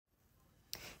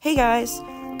Hey guys,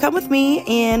 come with me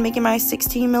in making my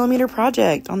 16mm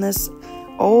project on this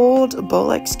old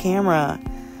Bolex camera.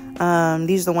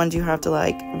 These are the ones you have to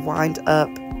like wind up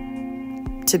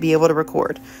to be able to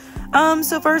record.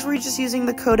 So first we're just using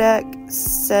the Kodak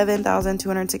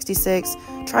 7266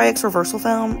 Tri-X reversal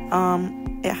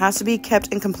film. It has to be kept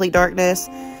in complete darkness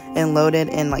and loaded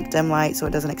in like dim light so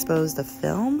it doesn't expose the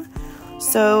film.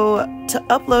 So to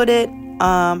upload it,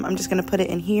 I'm just going to put it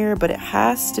in here, but it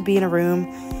has to be in a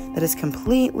room that is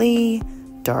completely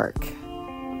dark.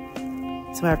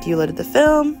 So after you loaded the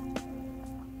film,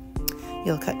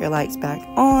 you'll cut your lights back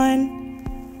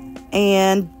on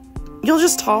and you'll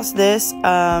just toss this,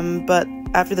 but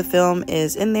after the film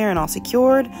is in there and all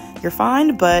secured, you're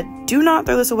fine, but do not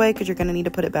throw this away because you're going to need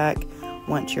to put it back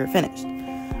once you're finished.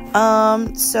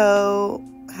 So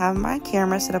have my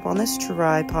camera set up on this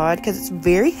tripod because it's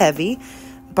very heavy.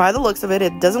 By the looks of it,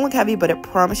 it doesn't look heavy, but I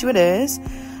promise you it is.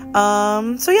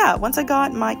 So yeah, once I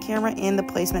got my camera in the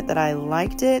placement that I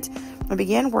liked it, I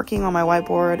began working on my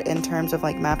whiteboard in terms of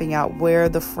like mapping out where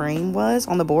the frame was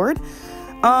on the board.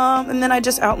 And then I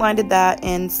just outlined that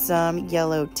in some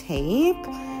yellow tape.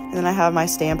 And then I have my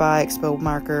standby expo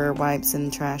marker, wipes,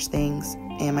 and trash things.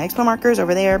 And my expo markers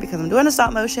over there because I'm doing a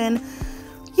stop motion.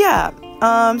 Yeah.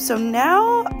 So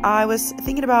now I was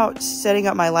thinking about setting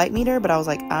up my light meter, but I was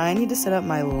like, I need to set up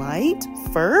my light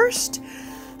first.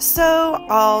 So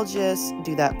I'll just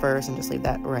do that first and just leave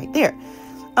that right there.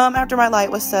 After my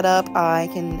light was set up, I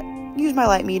can use my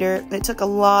light meter. It took a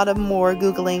lot of more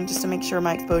Googling just to make sure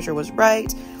my exposure was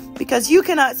right, because you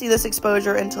cannot see this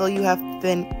exposure until you have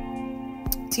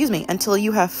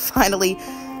finally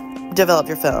developed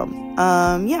your film.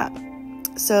 Yeah.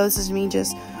 So this is me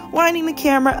just winding the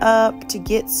camera up to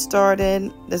get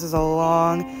started. This is a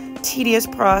long, tedious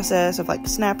process of like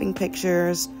snapping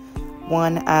pictures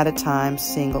one at a time,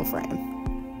 single frame.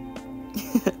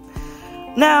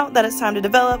 Now that it's time to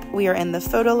develop, we are in the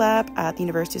photo lab at the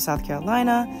University of South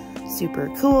Carolina. Super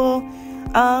cool.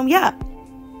 Yeah.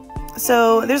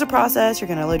 So there's a process. You're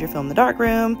going to load your film in the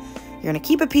darkroom. You're going to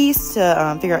keep a piece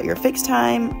to figure out your fix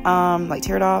time, like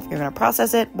tear it off. You're going to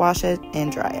process it, wash it,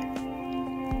 and dry it.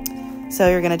 So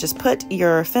you're going to just put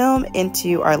your film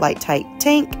into our light tight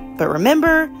tank. But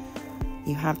remember,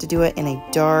 you have to do it in a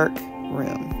dark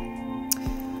room.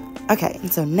 Okay,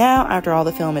 and so now after all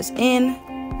the film is in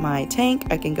my tank,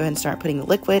 I can go ahead and start putting the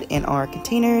liquid in our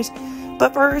containers.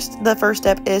 But first, the first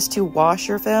step is to wash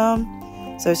your film.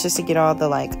 So it's just to get all the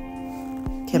like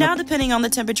chemicals. Now, depending on the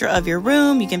temperature of your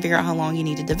room, you can figure out how long you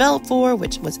need to develop for,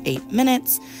 which was 8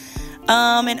 minutes.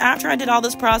 And after I did all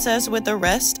this process with the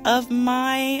rest of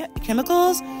my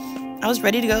chemicals, I was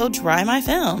ready to go dry my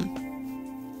film.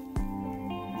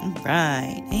 All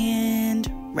right, and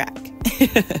rack.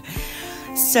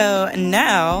 So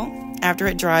now, after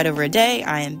it dried over a day,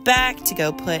 I am back to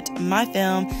go put my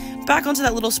film back onto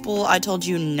that little spool I told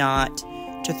you not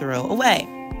to throw away.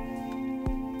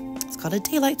 It's called a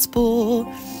daylight spool.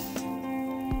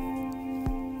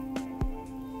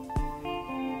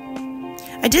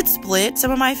 I did split some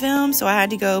of my film, so I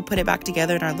had to go put it back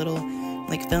together in our little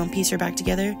like film piecer back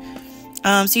together.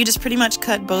 So you just pretty much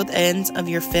cut both ends of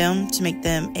your film to make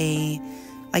them a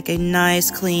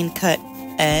nice clean cut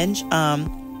edge.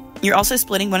 You're also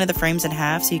splitting one of the frames in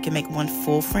half so you can make one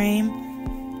full frame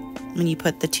when you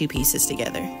put the two pieces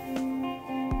together.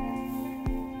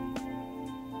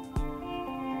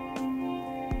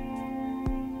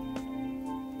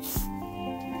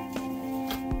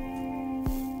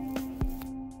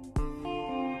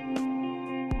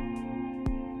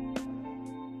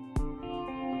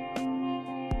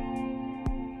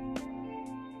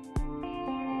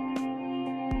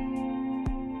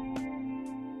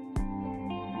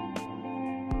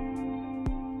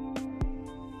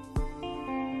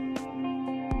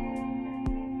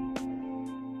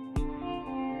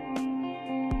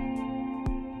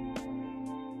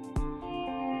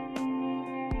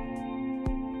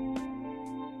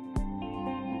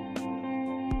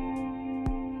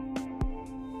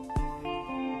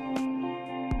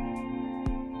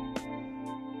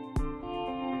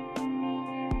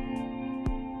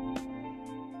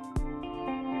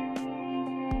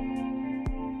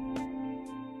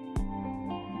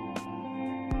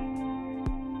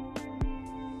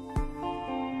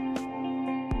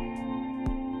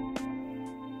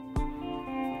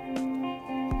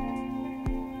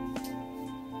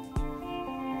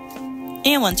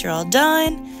 And once you're all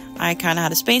done, I kind of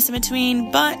had a space in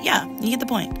between, but yeah, you get the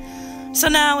point. So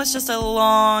now it's just a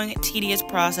long, tedious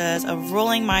process of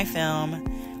rolling my film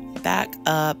back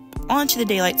up onto the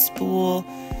daylight spool.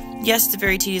 Yes, it's a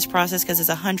very tedious process because it's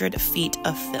 100 feet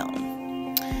of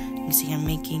film. You see I'm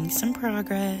making some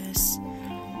progress.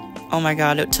 Oh my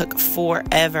god, it took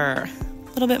forever. A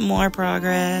little bit more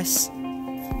progress.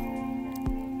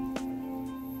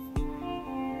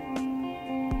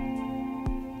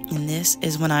 And this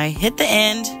is when I hit the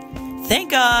end. Thank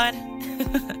God.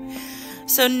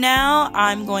 So now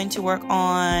I'm going to work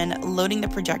on loading the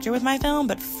projector with my film,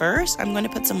 but first I'm going to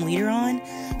put some leader on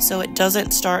so it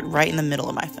doesn't start right in the middle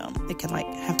of my film. It can like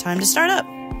have time to start up.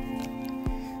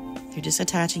 You're just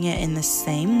attaching it in the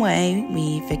same way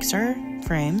we fix our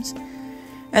frames.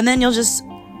 And then you'll just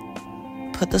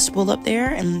put the spool up there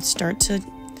and start to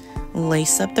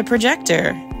lace up the projector.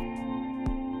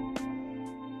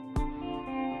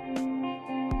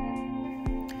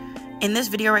 In this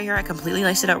video right here, I completely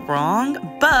laced it up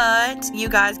wrong, but you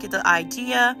guys get the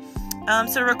idea.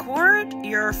 So to record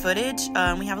your footage,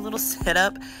 we have a little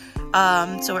setup.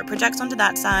 So it projects onto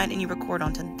that side and you record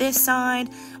onto this side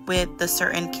with the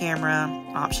certain camera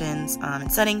options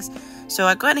and settings. So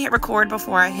I go ahead and hit record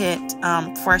before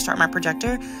I start my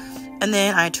projector. And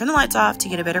then I turn the lights off to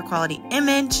get a better quality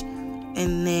image.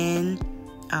 And then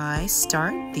I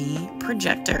start the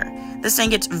projector. This thing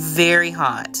gets very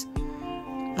hot.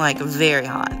 Like very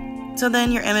hot. So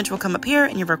then your image will come up here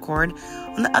and you record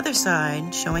on the other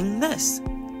side showing this.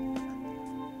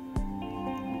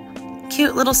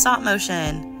 Cute little stop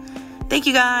motion. Thank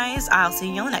you guys. I'll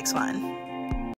see you on the next one.